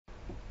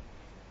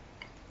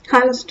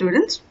Hello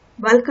students,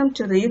 welcome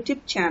to the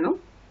YouTube channel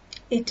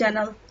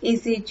Eternal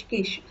Easy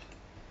Education.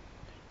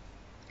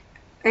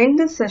 In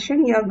this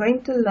session you are going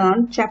to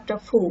learn chapter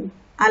 4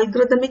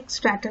 Algorithmic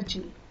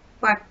Strategy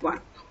part 1.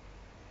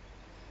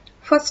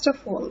 First of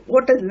all,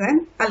 what is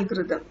an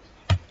algorithm?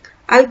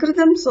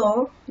 Algorithms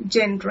are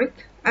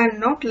generic and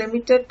not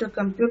limited to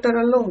computer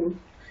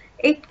alone.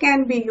 It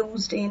can be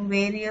used in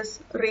various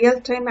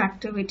real-time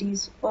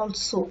activities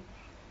also.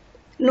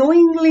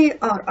 Knowingly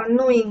or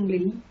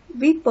unknowingly,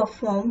 we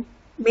perform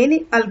many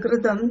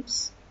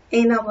algorithms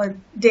in our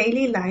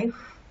daily life,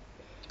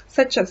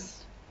 such as,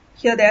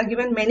 here they are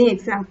given many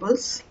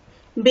examples.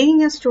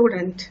 Being a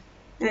student,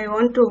 I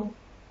want to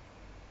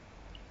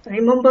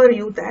remember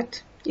you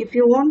that if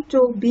you want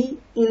to be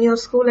in your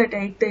school at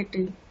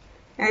 8:30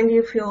 and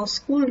if your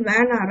school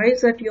van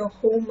arrives at your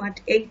home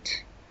at 8,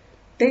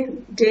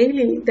 then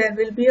daily there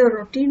will be a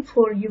routine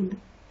for you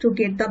to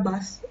get the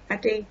bus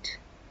at 8.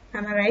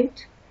 Am I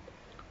right?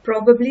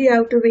 Probably you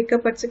have to wake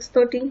up at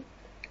 6:30,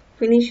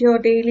 finish your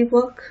daily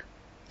work,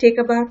 take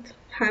a bath,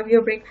 have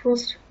your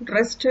breakfast,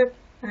 dress up,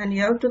 and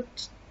you have to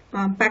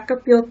pack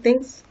up your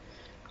things,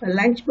 a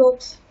lunch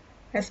box.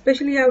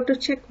 Especially you have to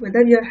check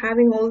whether you are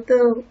having all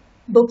the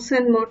books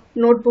and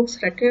notebooks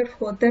required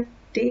for that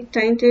day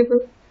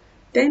timetable.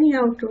 Then you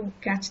have to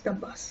catch the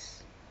bus.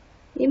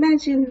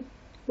 Imagine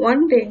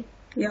one day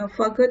you have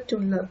forgot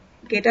to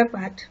get up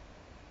at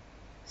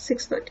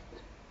 6:30.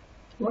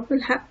 What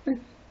will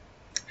happen?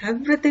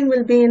 Everything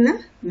will be in a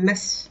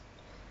mess.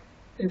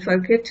 You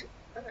forget.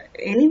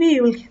 Anyway,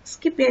 you will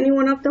skip any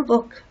one of the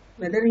work.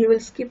 Whether you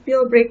will skip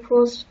your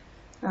breakfast,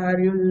 or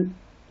you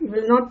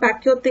will not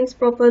pack your things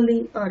properly,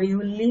 or you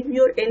will leave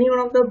your any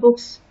one of the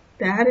books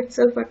there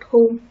itself at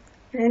home,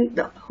 and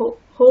the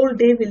whole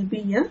day will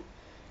be a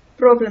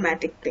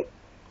problematic thing.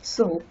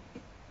 So,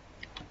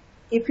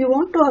 if you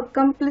want to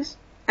accomplish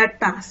a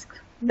task,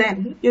 then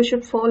you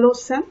should follow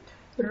some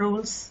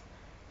rules.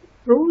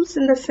 Rules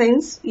in the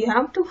sense you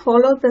have to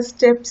follow the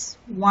steps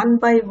one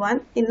by one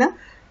in a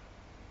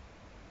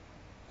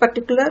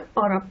particular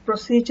or a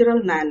procedural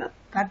manner.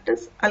 That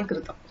is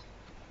algorithm.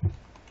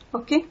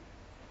 Okay.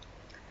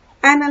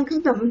 An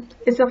algorithm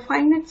is a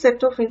finite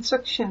set of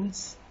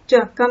instructions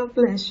to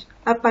accomplish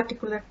a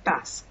particular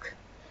task.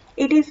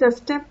 It is a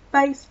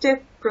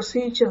step-by-step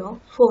procedure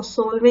for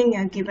solving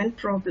a given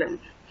problem.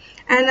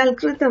 An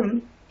algorithm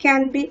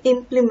can be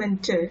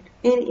implemented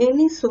in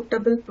any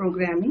suitable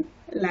programming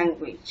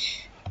language.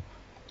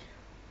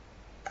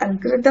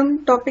 Algorithm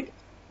topic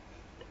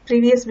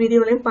previous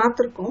video லையும்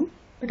பார்த்திருக்கோம்,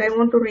 but I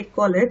want to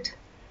recall it.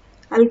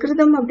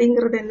 Algorithm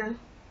அப்படிங்கிறது என்ன?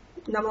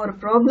 நம்ம ஒரு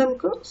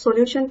ப்ராப்ளம்க்கு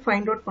solution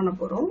find out பண்ண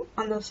போறோம்.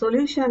 அந்த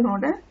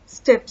சொல்யூஷனோட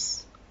steps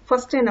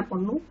first என்ன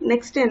பண்ணணும்,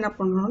 நெக்ஸ்ட் என்ன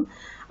பண்ணணும்,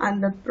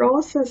 அந்த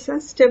ப்ராசஸை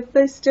ஸ்டெப்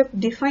பை ஸ்டெப்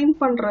டிஃபைன்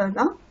பண்றது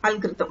தான்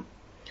அல்கிரிதம்.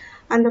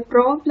 அந்த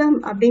ப்ராப்ளம்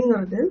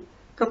அப்படிங்கிறது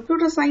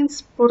கம்ப்யூட்டர் சயின்ஸ்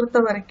பொறுத்த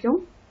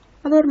வரைக்கும்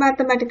அது ஒரு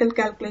மேத்தமேட்டிக்கல்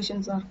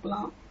கால்குலேஷன்ஸாக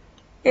இருக்கலாம்,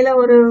 இல்லை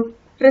ஒரு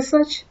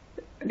ரிசர்ச்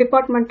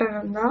டிபார்ட்மெண்ட்டாக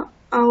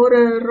இருந்தால் ஒரு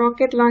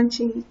ராக்கெட்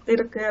லான்ச்சிங்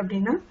இருக்குது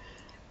அப்படின்னா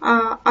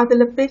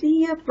அதில்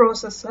பெரிய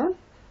ப்ராசஸை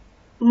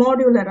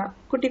மாடியுலராக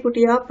குட்டி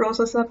குட்டியாக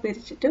ப்ராசஸாக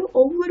பிரிச்சுட்டு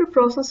ஒவ்வொரு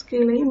ப்ராசஸ்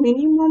கீழேயும்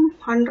மினிமம்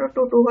 100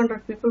 to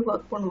 200 பீப்புள்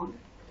ஒர்க் பண்ணுவாங்க.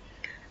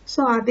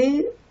 ஸோ அதே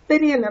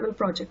பெரிய லெவல்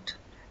ப்ராஜெக்ட்.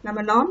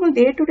 நம்ம நார்மல்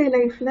டே டு டே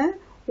லைஃப்பில்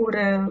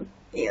ஒரு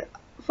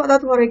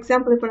அதாவது ஃபார்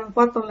எக்ஸாம்பிள் இப்போ நம்ம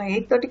பார்த்தோம்ல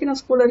 8:30க்கு நான்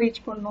ஸ்கூலை ரீச்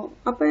பண்ணோம்.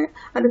 அப்போ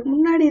அதுக்கு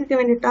முன்னாடி இருக்க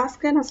வேண்டிய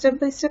டாஸ்க்கை நான் ஸ்டெப்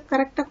பை ஸ்டெப்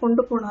கரெக்டாக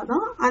கொண்டு போனால்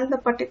தான் அந்த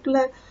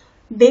பர்டிகுலர்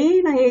டே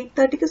நான்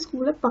 8:30க்கு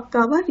ஸ்கூலை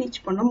பக்காவாக ரீச்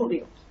பண்ண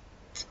முடியும்.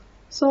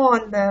 ஸோ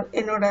அந்த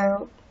என்னோட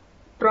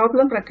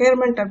ப்ராப்ளம்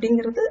ரெக்யர்மெண்ட்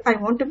அப்படிங்கிறது ஐ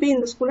வாண்ட் டு பி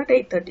இந்த ஸ்கூல் அட்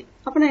 8:30.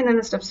 அப்போ நான்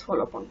என்னென்ன ஸ்டெப்ஸ்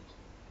ஃபாலோ பண்ணணும்.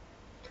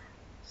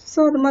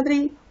 ஸோ அது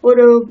மாதிரி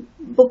ஒரு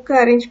புக்கை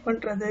அரேஞ்ச்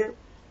பண்ணுறது,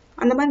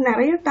 அந்த மாதிரி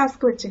நிறைய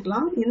டாஸ்க்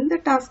வச்சுக்கலாம்.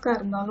 எந்த டாஸ்காக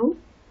இருந்தாலும்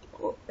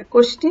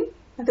கொஸ்டின்,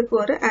 அதுக்கு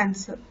ஒரு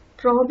ஆன்சர்,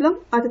 ப்ராப்ளம்,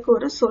 அதுக்கு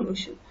ஒரு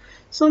சொல்யூஷன்.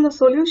 ஸோ அந்த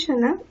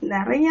சொல்யூஷனை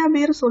நிறைய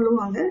பேர்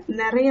சொல்லுவாங்க,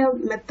 நிறைய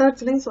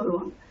மெத்தட்ஸ்லையும்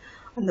சொல்லுவாங்க.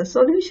 அந்த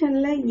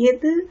சொல்யூஷன்ல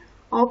எது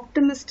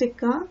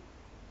ஆப்டிமிஸ்டிக்கா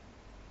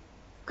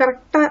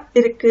கரெக்டா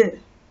இருக்கு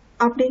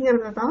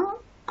அப்படிங்கறத தான்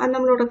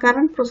நம்மளோட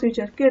கரண்ட்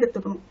ப்ரொசீஜருக்கு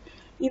எடுத்துக்கணும்.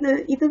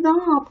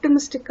 இதுதான்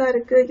ஆப்டிமிஸ்டிக்கா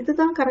இருக்கு,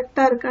 இதுதான்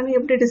கரெக்டா இருக்கான்னு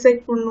எப்படி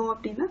டிசைட் பண்ணணும்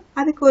அப்படின்னா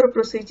அதுக்கு ஒரு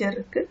ப்ரொசீஜர்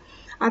இருக்கு.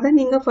 அதை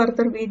நீங்க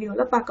ஃபர்தர்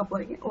வீடியோல பார்க்க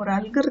போறீங்க. ஒரு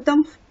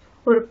அல்கிரிதம்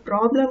ஒரு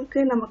ப்ராப்ளம்க்கு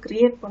நம்ம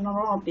கிரியேட்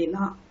பண்ணணும்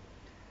அப்படின்னா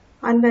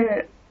அந்த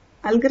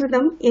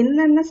அல்கிரிதம்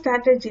என்னென்ன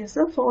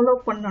ஸ்ட்ராட்டஜிஸை ஃபாலோ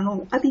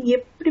பண்ணணும், அது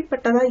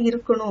எப்படிப்பட்டதா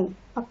இருக்கணும்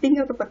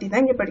அப்படிங்கறத பத்தி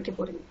தான் இங்க படிக்க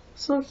போறீங்க.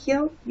 So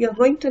here you are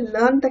going to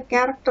learn the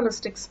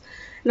characteristics.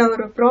 நான்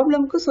ஒரு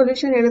ப்ராப்ளம்க்கு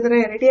சொல்யூஷன்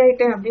எழுதுறேன், ரெடி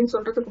ஆயிட்டேன் அப்படின்னு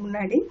சொல்றதுக்கு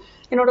முன்னாடி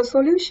என்னோட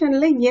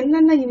சொல்யூஷன்ல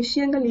என்னென்ன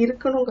விஷயங்கள்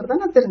இருக்கணுங்கிறத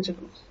நான்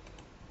தெரிஞ்சுக்கணும்.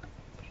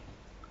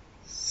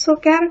 So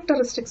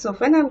characteristics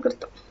of an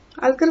algorithm.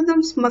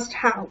 Algorithms must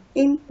have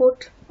input,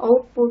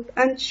 output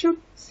and should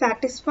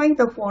satisfy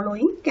the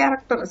following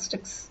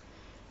characteristics.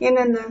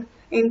 என்னென்ன?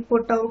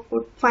 Input,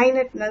 output,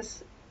 finiteness,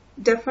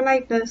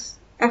 definiteness,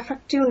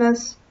 effectiveness,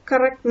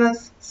 correctness,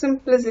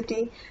 simplicity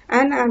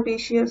and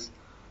ambitious,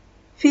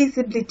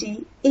 feasibility,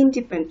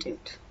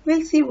 independent.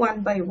 We'll see one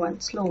by one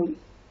slowly.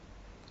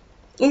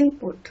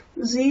 Input,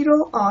 0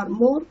 or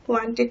more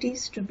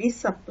quantities to be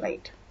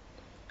supplied.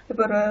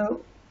 இப்போ ஒரு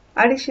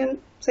addition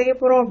செய்ய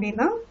போறோம்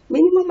அப்படின்னா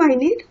minimum I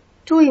need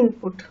 2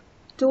 input.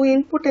 2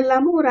 input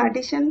இல்லாம ஒரு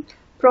addition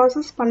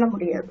process பண்ண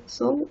முடியாது.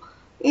 So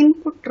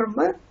input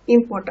ரொம்ப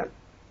important.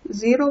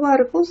 0வா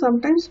இருக்கும்,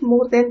 sometimes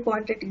more than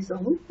quantities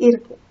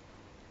இருக்கும்.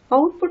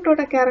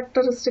 அவுட்புட்டோட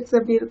கேரக்டரிஸ்டிக்ஸ்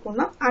எப்படி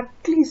இருக்கும்னா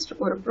அட்லீஸ்ட்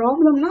ஒரு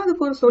ப்ராப்ளம்னா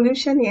அதுக்கு ஒரு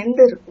சொல்யூஷன்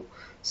எண்ட் இருக்கும்.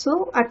 So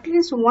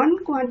at least one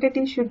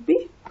quantity should be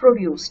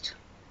produced.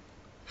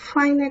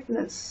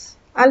 ஃபைனைட்னஸ்,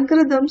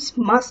 algorithms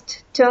must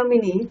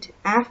terminate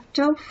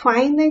after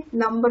finite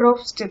number of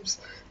steps.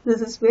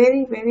 This is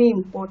very very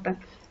important.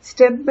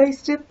 Step by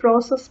step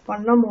process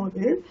பண்ணும்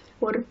போது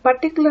ஒரு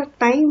பர்டிகுலர்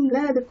டைம்ல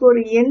அதுக்கு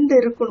ஒரு எண்ட்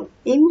இருக்கணும்.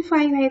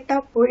 இன்ஃபைனைட்டா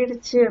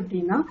போயிடுச்சு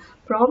அப்படின்னா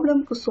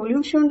ப்ராப்ளம்க்கு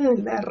சொல்யூஷனும்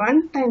இல்லை,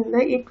 ரன்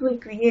டைம்ல it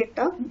will create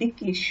a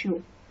big issue.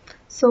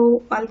 So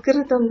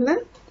அல்கரிதம்ல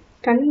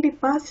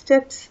கண்டிப்பா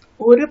ஸ்டெப்ஸ்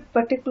ஒரு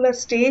பர்டிகுலர்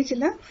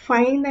ஸ்டேஜ்ல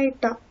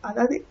ஃபைனைட்டா,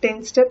 அதாவது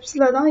 10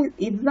 ஸ்டெப்ஸ்ல தான்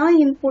இதுதான்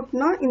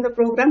இன்புட்னா இந்த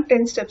ப்ரோக்ராம்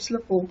 10 ஸ்டெப்ஸ்ல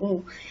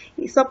போகும்.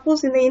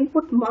 சப்போஸ் இந்த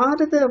இன்புட்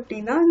மாறுது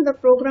அப்படின்னா இந்த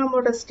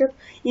ப்ரோக்ராமோட ஸ்டெப்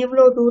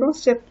இவ்வளோ தூரம்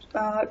ஸ்டெப்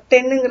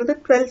 10ங்கிறது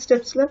 12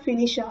 ஸ்டெப்ஸ்ல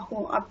ஃபினிஷ்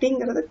ஆகும்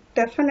அப்படிங்கிறது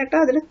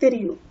டெஃபினட்டா அதுல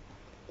தெரியும்.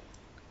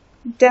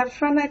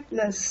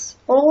 Definiteness,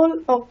 all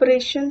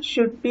operations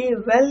should be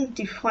well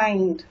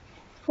defined.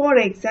 For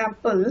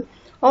example,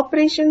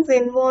 operations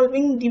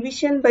involving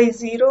division by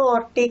 0 or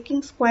taking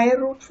square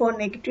root for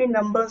negative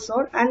numbers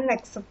are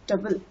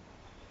unacceptable.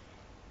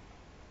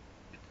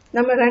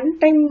 நம்ம ரன்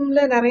டைம்ல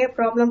நிறைய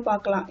ப்ராப்ளம்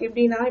பார்க்கலாம்.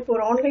 எப்படின்னா இப்போ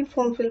ஒரு ஆன்லைன்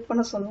ஃபார்ம் ஃபில்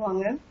பண்ண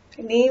சொல்லுவாங்க,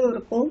 நேம்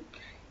இருக்கும்,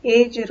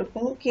 ஏஜ்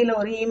இருக்கும், கீழே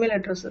ஒரு இமெயில்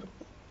அட்ரஸ்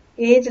இருக்கும்.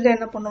 ஏஜ்ல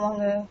என்ன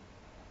பண்ணுவாங்க,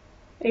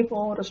 இப்போ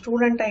ஒரு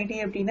ஸ்டூடெண்ட் ஐடி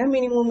அப்படின்னா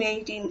மினிமம்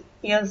 18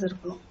 இயர்ஸ்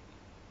இருக்கணும்.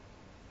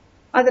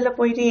 அதுல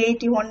போயிட்டு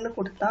 81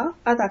 கொடுத்தா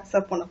அது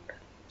அக்செப்ட்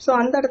பண்ணக்கூடாது. ஸோ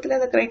அந்த இடத்துல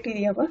அந்த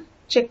கிரைட்டீரியாவை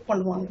செக்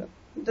பண்ணுவாங்க.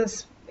 This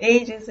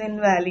age is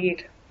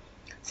invalid.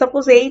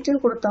 Suppose 8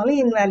 கொடுத்தாலும்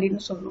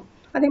இன்வேலிட்னு சொல்லணும்.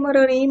 அதே மாதிரி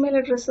ஒரு இமெயில்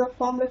அட்ரஸ்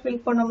ஃபார்ம்ல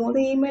ஃபில் பண்ணும் போது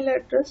email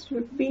address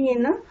should be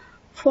in a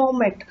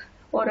format,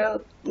 ஒரு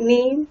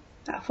name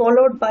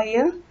followed by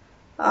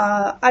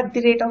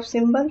 @ of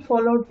simple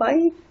followed by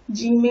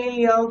Gmail,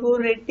 Yahoo,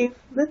 ரெட்டிஃப்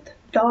with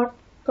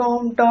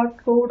 .com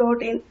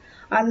 .co.in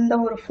அந்த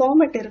ஒரு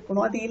ஃபார்மேட்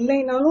இருக்கணும். அது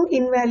இல்லைனாலும்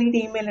இன்வேலிட்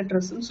இமெயில்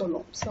அட்ரஸ்ன்னு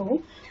சொல்லுவோம். ஸோ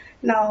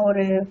நான்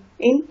ஒரு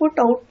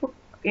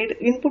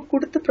இன்புட்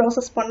கொடுத்து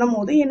ப்ராசஸ் பண்ணும்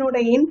போது என்னோட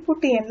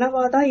இன்புட்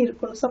என்னவா தான்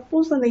இருக்கணும்.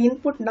 சப்போஸ் அந்த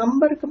இன்புட்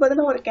நம்பருக்கு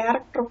பதிலாக ஒரு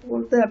கேரக்டர்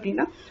போகுது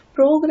அப்படின்னா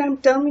ப்ரோக்ராம்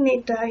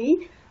டெர்மினேட் ஆகி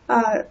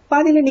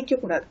பாதியில்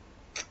நிற்கக்கூடாது,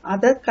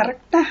 அதை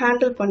கரெக்டாக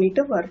ஹேண்டில்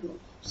பண்ணிட்டு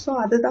வரணும். ஸோ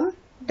அதுதான்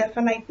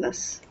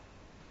definiteness.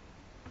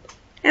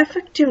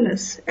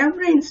 Effectiveness,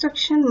 every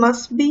instruction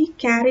must be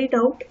carried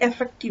out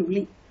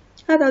effectively.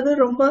 அதாவது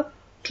ரொம்ப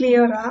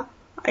கிளியரா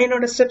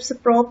என்னோட ஸ்டெப்ஸ்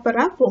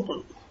ப்ராப்பரா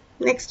போகணும்.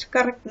 Next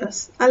correctness,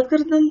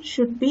 algorithm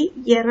should be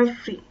error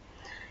free.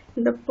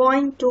 இந்த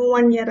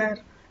 0.21 எரர்,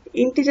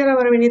 இன்டிஜரா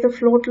வர வேண்டியது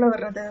ஃப்ளோட்ல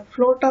வர்றது,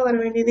 ஃப்ளோட்டா வர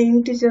வேண்டியது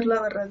இன்டிஜர்ல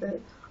வர்றது,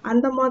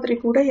 அந்த மாதிரி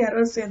கூட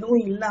எரர்ஸ்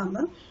எதுவும்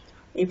இல்லாம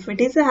if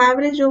it is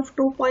average of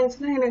 2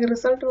 pointsனா எனக்கு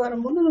ரிசல்ட்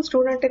வரும்போது அந்த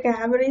ஸ்டூடெண்ட்டுக்கு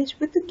ஆவரேஜ்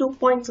வித் 2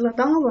 pointsல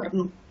தான்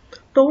வரணும்,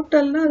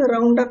 டோட்டல்ல அது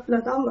ரவுண்ட் அப்ல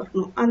தான்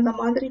வரணும். அந்த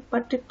மாதிரி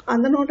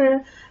அதனோட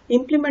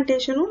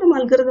இம்ப்ளிமெண்டேஷனும் நம்ம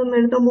அல்கரிதம்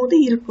எழுதும் போது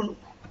இருக்கணும்.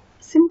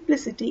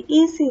 Simplicity,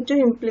 easy to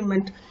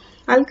implement.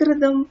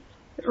 Algorithm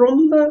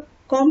ரொம்ப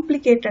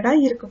காம்ப்ளிகேட்டடா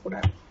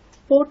இருக்கக்கூடாது.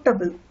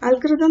 Portable,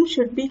 algorithm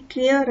should be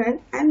clear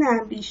and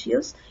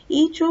unambiguous.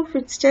 Each of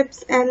its steps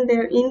and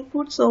their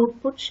inputs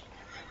outputs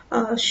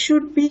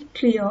should be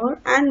clear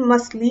and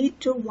must lead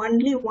to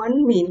only one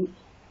meaning.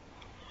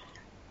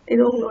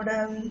 இது உங்களோட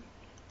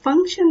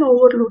function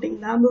overloading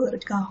ஞாபகம்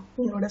இருக்கா?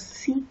 உங்களோட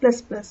C++ல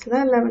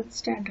 11th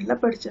ஸ்டாண்டர்ட்ல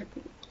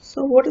படிச்சிருப்பீங்க. So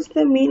what is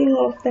the meaning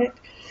of that?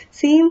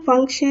 Same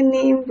function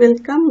name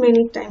will come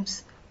many times,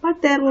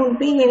 but there won't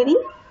be any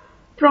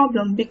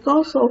problem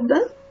because of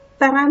the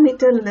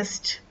parameter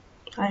list.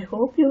 I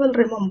hope you will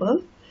remember.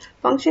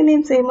 Function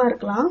name சேமா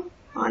இருக்கலாம்,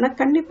 ஆனால்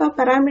கண்டிப்பாக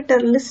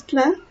parameter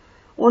லிஸ்ட்ல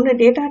ஒன்று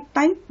data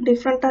type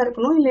டிஃப்ரெண்ட்டாக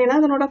இருக்கணும், இல்லைன்னா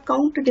அதனோட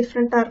கவுண்ட்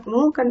டிஃப்ரெண்ட்டாக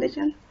இருக்கணும்,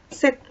 கண்டிஷன்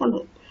செட்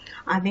பண்ணும்.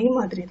 அதே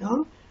மாதிரி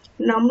தான்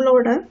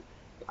நம்மளோட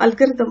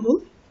அல்கரிதமும்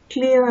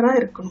கிளியரா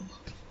இருக்கணும்.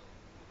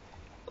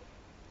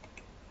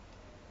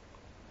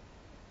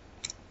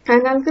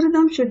 An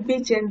algorithm should be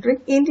generic,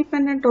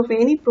 independent of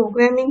any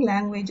programming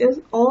languages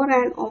or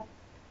an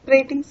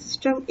operating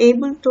system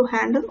able to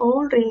handle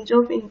all range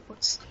of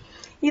inputs.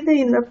 இது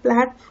இந்த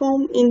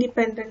பிளாட்ஃபார்ம்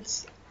இண்டிபெண்டன்ஸ்.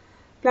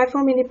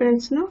 பிளாட்ஃபார்ம்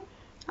இண்டிபெண்டன்ஸ்னா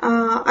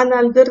அந்த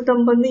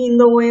அல்கரிதம் வந்து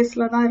இந்த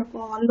ஓஎஸ்ல தான்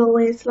இருக்கும், அந்த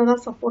ஓஎஸ்ல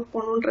தான் சப்போர்ட்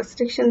பண்ணணும்,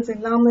 ரெஸ்ட்ரிக்ஷன்ஸ்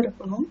இல்லாமல்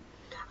இருக்கணும்.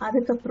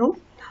 அதுக்கப்புறம்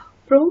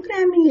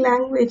ப்ரோக்ராமிங்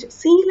லாங்குவேஜ்,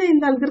 சில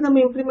இந்த அல்கரிதம்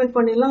இம்ப்ளிமெண்ட்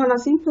பண்ணிடலாம்,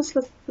 ஆனால்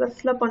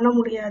C++ல பண்ண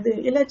முடியாது,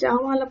 இல்லை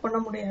ஜாவால பண்ண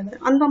முடியாது,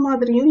 அந்த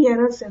மாதிரியும்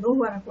எரர்ஸ்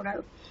எதுவும்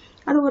வரக்கூடாது.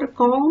 அது ஒரு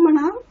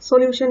காமனா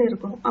சொல்யூஷன்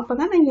இருக்கணும்.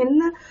 அப்பதான் நான்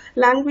என்ன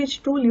லாங்குவேஜ்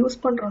டூல் யூஸ்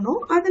பண்றேனோ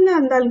அதுல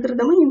அந்த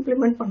அல்கரிதமை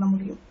இம்ப்ளிமெண்ட் பண்ண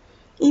முடியும்.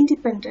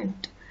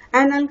 Independent,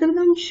 an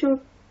algorithm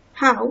should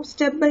have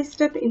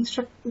step-by-step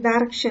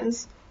directions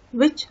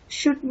which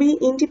should be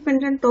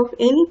independent of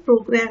any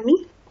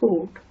programming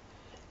code.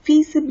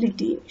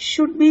 Feasibility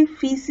should be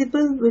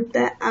feasible with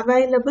the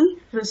available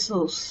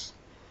resource.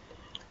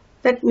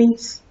 That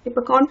means, if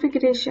a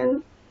configuration,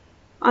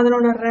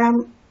 RAM,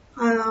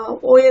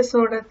 OS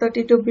order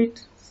 32-bit,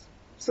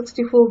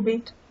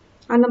 64-bit,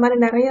 அந்த மாதிரி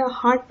நிறைய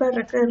hardware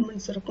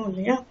requirements இருக்கும்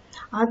இல்லையா,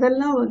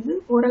 அதெல்லாம்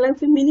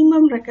ஓரளவுக்கு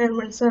minimum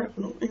ரெக்குயர்மெண்ட்ஸாக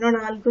இருக்கணும். என்னோட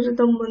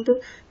algorithm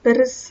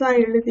பெருசாக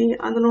எழுதி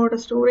அதனோட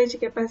ஸ்டோரேஜ்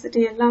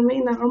கெப்பாசிட்டி எல்லாமே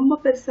ரொம்ப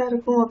பெருசாக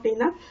இருக்கும்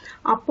அப்படின்னா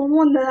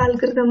அப்பவும் அந்த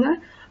அல்கோரிதமை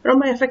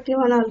ரொம்ப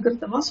எஃபெக்டிவான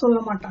அல்கோரிதமாக சொல்ல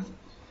மாட்டாங்க.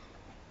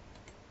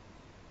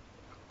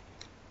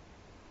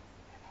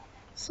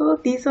 So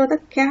these are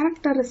the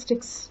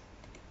characteristics.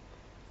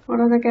 What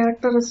are the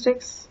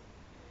characteristics?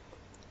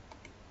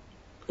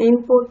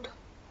 Input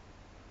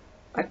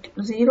at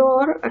 0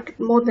 or at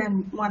more than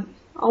 1.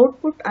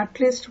 Output at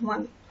least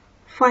 1.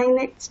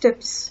 Finite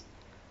steps.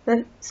 The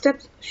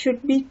steps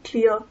should be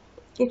clear.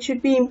 It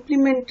should be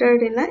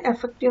implemented in an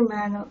effective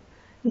manner.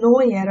 No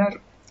error.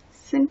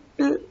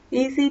 Simple,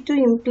 easy to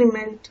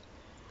implement.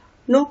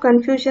 No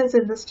confusions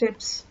in the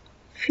steps.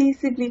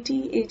 Feasibility,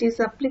 it is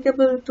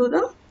applicable to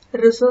the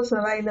resource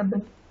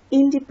available.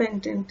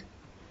 Independent.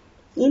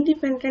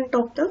 Independent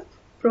of the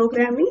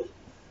programming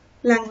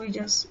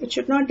languages. It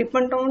should not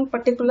depend on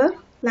particular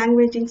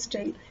languaging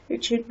style.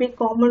 It should be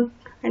common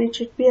and it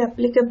should be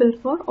applicable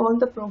for all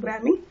the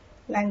programming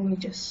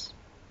languages.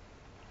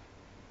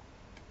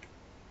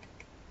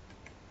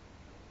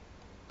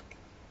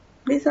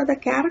 These are the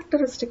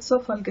characteristics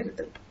of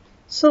algorithm.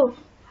 So,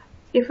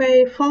 if I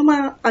form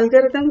an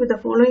algorithm with the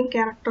following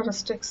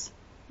characteristics,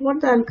 what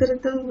the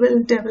algorithm will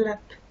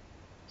develop?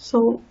 So,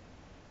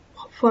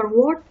 for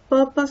what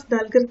purpose the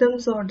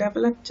algorithms are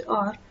developed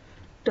are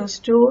to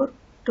store,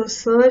 to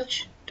search,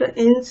 to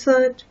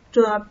insert,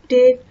 to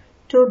update,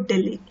 to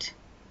delete.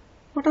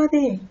 What are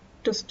they?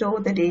 To store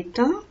the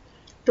data,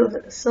 to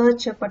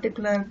search a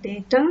particular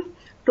data,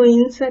 to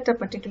insert a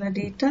particular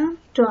data,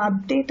 to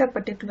update a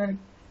particular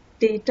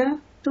data,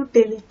 to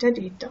delete a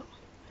data.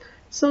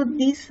 So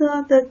these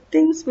are the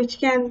things which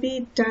can be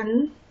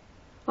done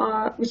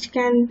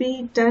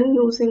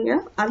using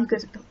an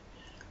algorithm.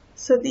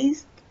 So these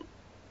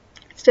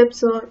steps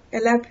are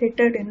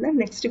elaborated in the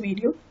next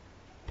video.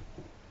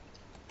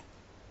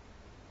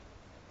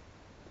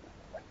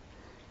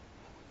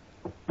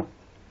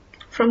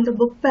 From the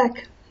book back,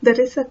 there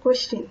is a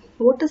question.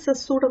 What is a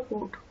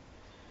pseudocode?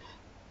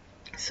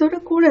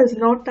 Pseudocode is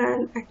not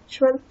an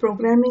actual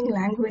programming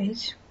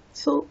language,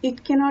 so it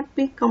cannot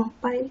be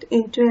compiled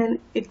into an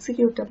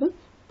executable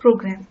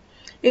program.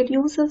 It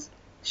uses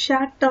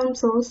short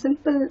terms or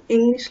simple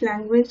English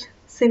language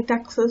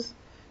syntaxes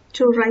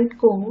to write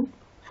code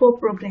for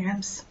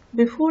programs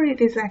before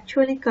it is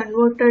actually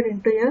converted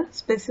into a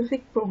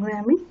specific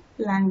programming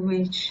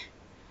language.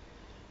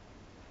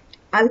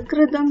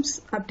 Algorithms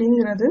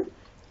அப்படிங்கிறது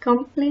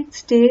complete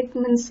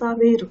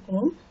ஸ்டேட்மெண்ட்ஸாகவே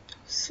இருக்கும்.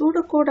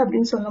 Pseudocode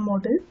அப்படின்னு சொல்லும்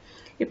போது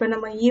இப்போ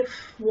நம்ம if,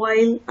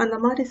 while அந்த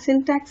மாதிரி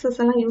சின்டாக்சஸ்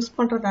எல்லாம் யூஸ்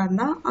பண்ணுறதா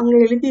இருந்தால் அங்கே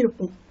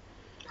எழுதியிருப்போம்.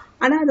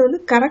 ஆனால் அது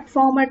கரெக்ட்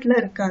ஃபார்மேட்டில்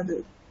இருக்காது.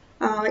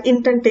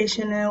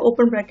 இன்டென்டேஷனு,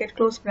 open bracket,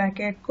 close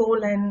bracket,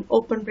 colon,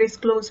 open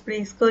brace, close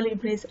brace, curly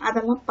brace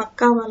அதெல்லாம்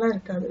பக்காவாலாம்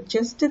இருக்காது.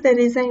 Just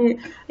there is a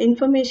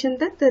information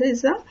that there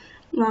is a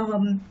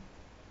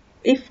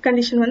if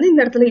condition இந்த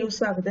இடத்துல யூஸ்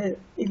ஆகுது,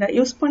 இதை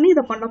யூஸ் பண்ணி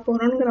இதை பண்ண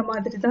போறோங்கிற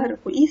மாதிரி தான்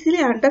இருக்கும். ஈஸிலி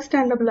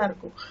அண்டர்ஸ்டாண்டபிளா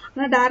இருக்கும்.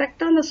 ஆனால்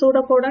டைரக்டா அந்த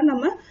சூடோகோட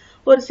நம்ம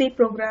ஒரு சி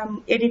ப்ரோக்ராம்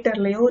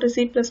எடிட்டர்லயோ ஒரு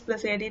C++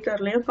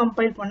 எடிட்டர்லயோ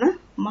கம்பைல் பண்ண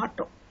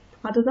மாட்டோம்.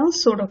 அதுதான்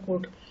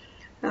சூடோகோட்.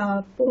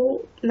 இப்போ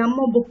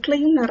நம்ம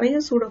புக்லயும் நிறைய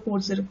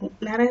சூடோகோட்ஸ் இருக்கும்.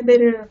 நிறைய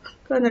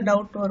பேருக்கு அந்த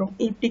டவுட் வரும்,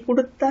 இப்படி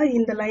கொடுத்தா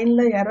இந்த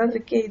லைன்ல எரர்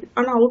இருக்கே,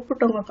 ஆனா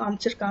அவுட்புட் அவங்க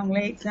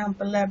காமிச்சிருக்காங்களே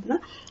எக்ஸாம்பிள் அப்படின்னா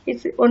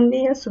it's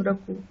only a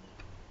pseudocode,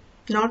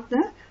 not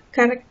the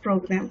correct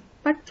program.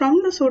 But from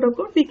the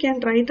pseudocode we can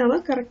write our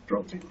correct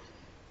program.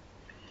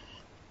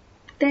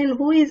 Then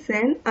who is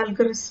an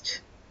algorist?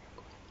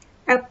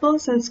 A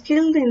person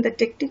skilled in the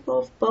technique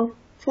of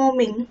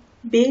performing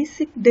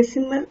basic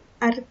decimal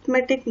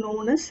arithmetic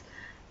known as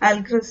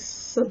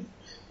algorithm.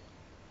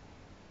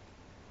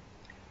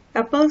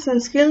 A person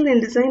skilled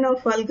in design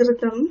of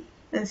algorithm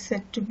is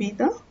said to be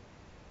the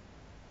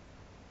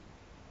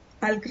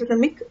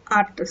algorithmic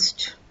artist.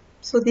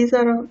 So these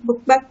are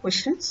book back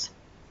questions.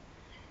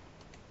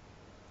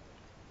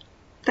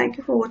 Thank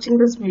you for watching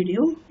this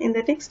video. In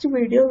the next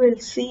video, we'll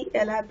see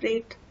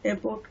elaborate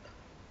about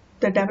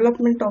the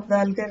development of the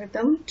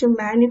algorithm to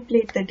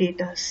manipulate the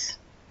data.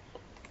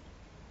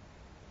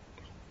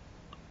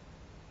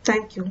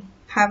 Thank you.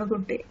 Have a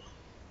good day.